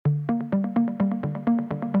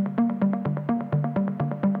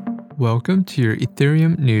Welcome to your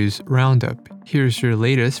Ethereum News Roundup. Here's your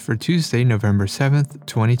latest for Tuesday, November 7th,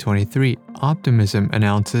 2023. Optimism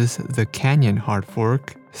announces the Canyon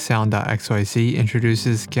Hardfork. Sound.xyz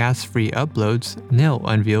introduces gas-free uploads. Nil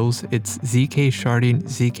unveils its ZK-Sharding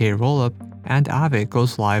ZK-Rollup. And Aave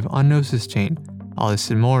goes live on Gnosis Chain. All this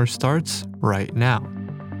and more starts right now.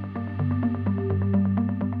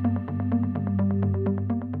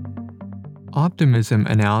 Optimism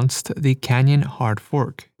announced the Canyon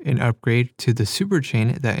Hardfork, an upgrade to the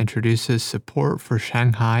superchain that introduces support for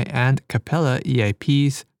Shanghai and Capella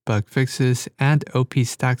EIPs, bug fixes, and OP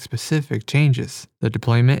stack-specific changes. The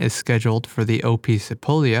deployment is scheduled for the OP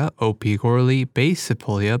Sepolia, OP Goerli, Base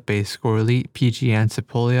Sepolia, Base Goerli, PGN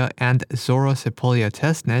Sepolia, and Zora Sepolia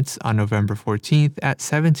testnets on November 14th at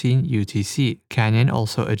 17 UTC. Canyon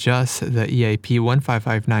also adjusts the EIP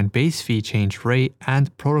 1559 base fee change rate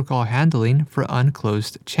and protocol handling for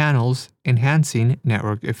unclosed channels, enhancing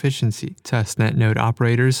network efficiency. Testnet node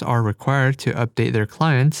operators are required to update their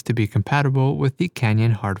clients to be compatible with the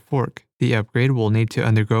Canyon Hardfork. The upgrade will need to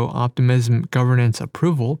undergo Optimism governance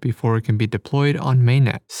approval before it can be deployed on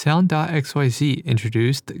mainnet. Sound.xyz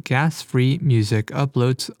introduced gas-free music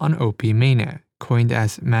uploads on OP mainnet. Coined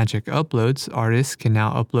as Magic Uploads, artists can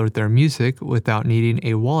now upload their music without needing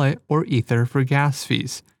a wallet or Ether for gas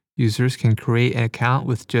fees. Users can create an account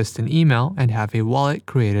with just an email and have a wallet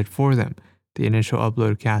created for them. The initial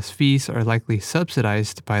upload gas fees are likely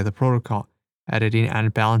subsidized by the protocol. Editing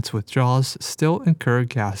and balance withdrawals still incur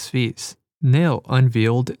gas fees. Nil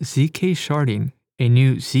unveiled ZK-Sharding, a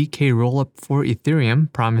new ZK-Rollup for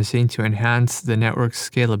Ethereum promising to enhance the network's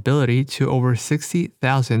scalability to over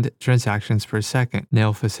 60,000 transactions per second.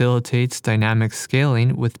 Nil facilitates dynamic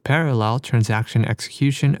scaling with parallel transaction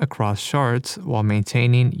execution across shards while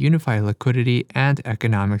maintaining unified liquidity and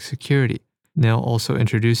economic security. Nil also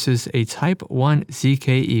introduces a Type 1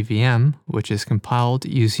 ZK EVM, which is compiled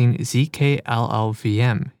using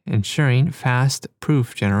ZK-LLVM, ensuring fast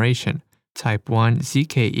proof generation. Type 1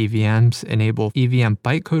 ZK EVMs enable EVM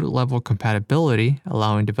bytecode level compatibility,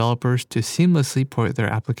 allowing developers to seamlessly port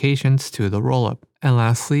their applications to the rollup. And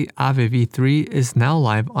lastly, Aave v3 is now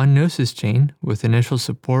live on Gnosis Chain with initial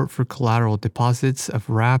support for collateral deposits of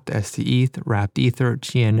wrapped stETH, wrapped Ether,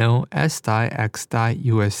 GNO, SDAI, XDAI,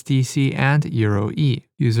 USDC, and EUROE.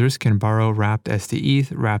 Users can borrow wrapped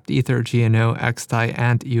stETH, wrapped Ether, GNO, XDAI,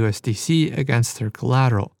 and USDC against their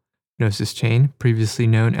collateral. Gnosis Chain, previously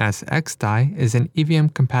known as XDAI, is an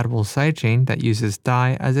EVM-compatible sidechain that uses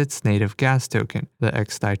DAI as its native gas token. The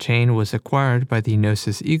XDAI chain was acquired by the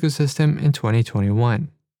Gnosis ecosystem in 2021.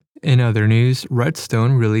 In other news,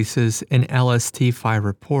 Redstone releases an LST5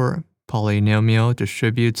 report, Polynomial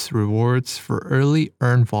distributes rewards for early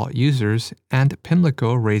Earn Vault users, and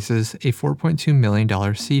Pimlico raises a $4.2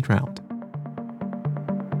 million seed round.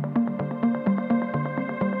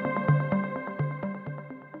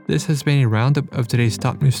 This has been a roundup of today's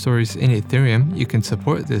top news stories in Ethereum. You can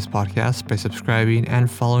support this podcast by subscribing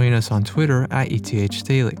and following us on Twitter at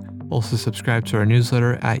ETHDaily. Also subscribe to our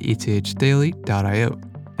newsletter at ethdaily.io.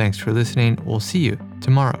 Thanks for listening. We'll see you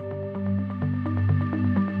tomorrow.